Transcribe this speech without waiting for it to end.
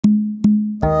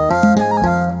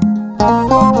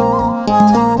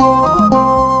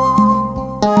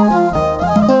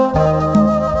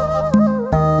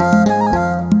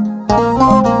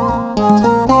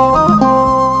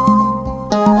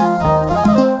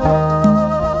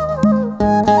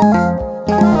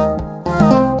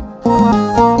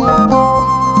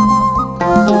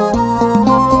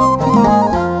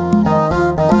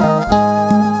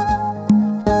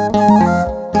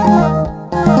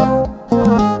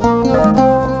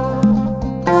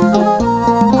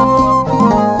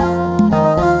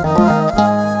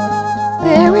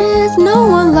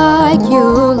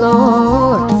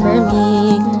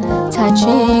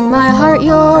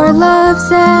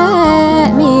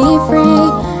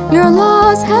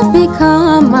have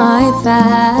become my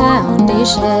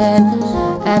foundation.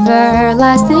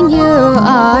 Everlasting, you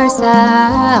are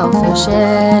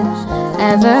salvation.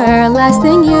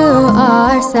 Everlasting, you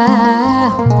are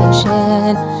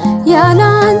salvation.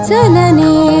 ያላንተ ለኔ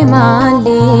ማን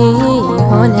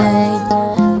ሊሆነኝ?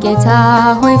 ጌታ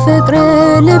ሆይ ፍቅር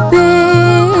ልቤ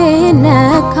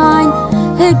ነካኝ።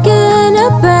 ሕግ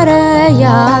ነበረ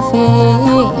ያፌ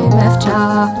መፍቻ፣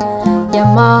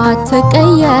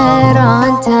 የማትቀየር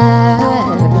አንተ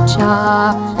ብቻ፣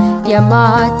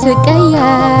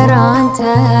 የማትቀየር አንተ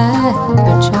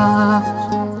ብቻ።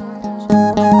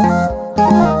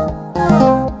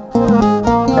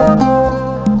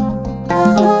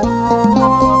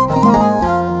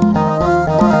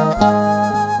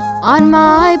 On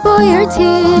my boy, your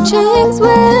teachings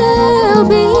will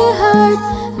be heard.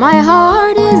 My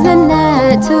heart is a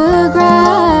net to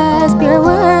grasp your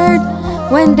word.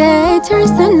 When day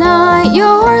turns to night,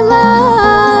 your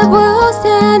love will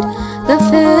stand. The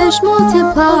fish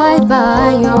multiplied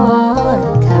by your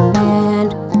command.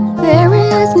 There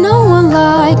is no one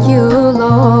like you,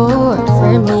 Lord,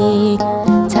 for me.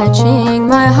 Touching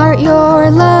my heart,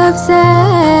 your love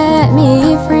set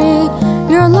me free.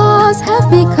 Your laws have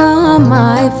become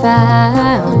my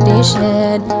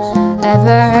foundation.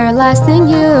 Everlasting,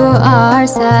 you are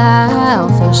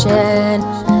salvation.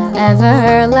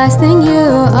 Everlasting, you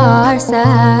are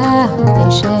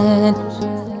salvation.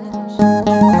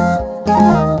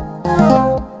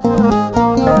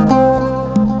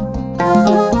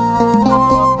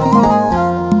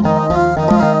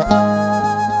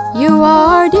 You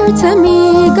are dear to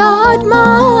me, God,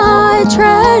 my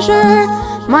treasure.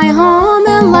 My home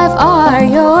and life are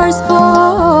yours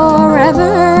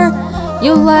forever.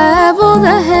 You level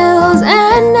the hills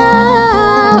and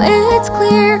now it's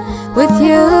clear. With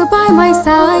you by my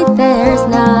side, there's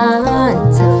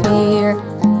none to fear.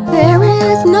 There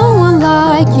is no one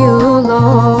like you,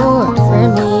 Lord, for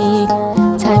me.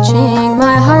 Touching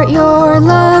my heart, your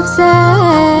love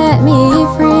set me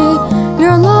free.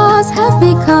 Your laws have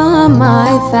become my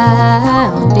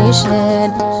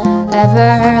foundation.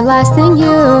 Everlasting,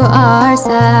 you are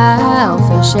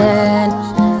salvation.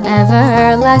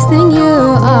 Everlasting, you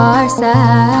are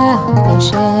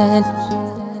salvation.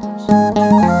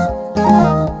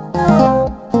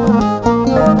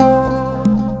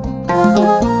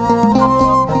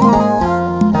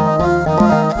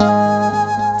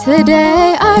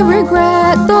 Today I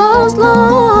regret those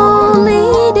lonely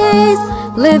days,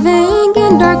 living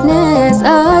in darkness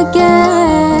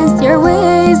against your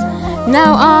ways.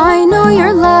 Now I know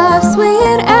your love,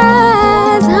 sweet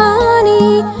as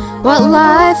honey. What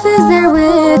life is there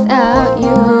without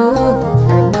you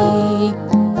for me?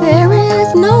 There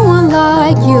is no one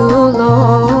like you,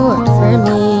 Lord, for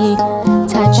me.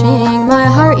 Touching my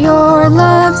heart, your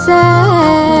love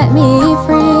set me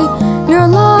free. Your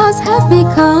laws have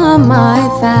become my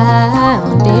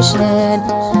foundation.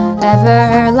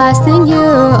 Everlasting, you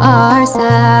are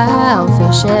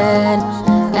salvation.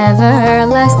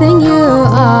 Everlasting, you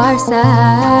are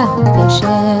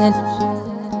salvation.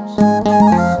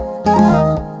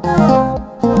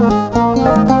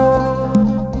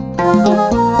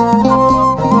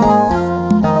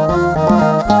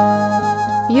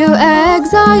 You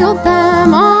exiled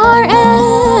them, our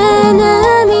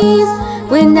enemies.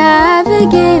 We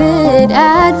navigated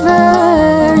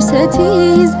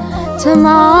adversities.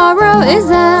 Tomorrow is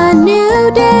a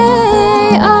new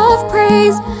day of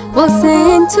praise. We'll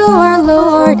sing to our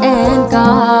Lord and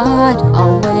God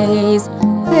always.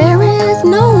 There is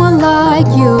no one like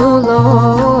you,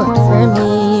 Lord, for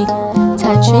me.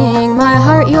 Touching my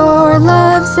heart, your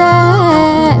love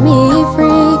set me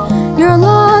free. Your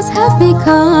laws have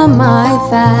become my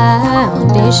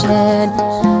foundation.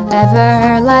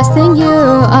 Everlasting, you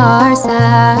are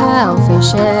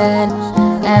salvation.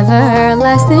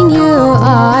 Everlasting, you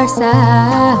are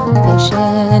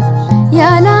salvation.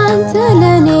 ያላንተ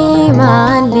ለኔ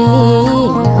ማን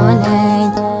ሊሆነኝ?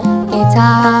 ጌታ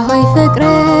ሆይ ፍቅር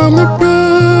ልቤ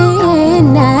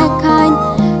ነካኝ።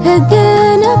 ሕግ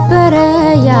ነበረ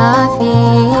ያፌ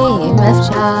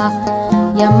መፍቻ፣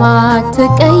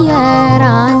 የማትቀየር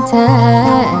አንተ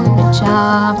ብቻ፣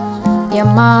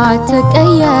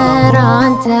 የማትቀየር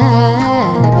አንተ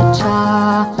ብቻ።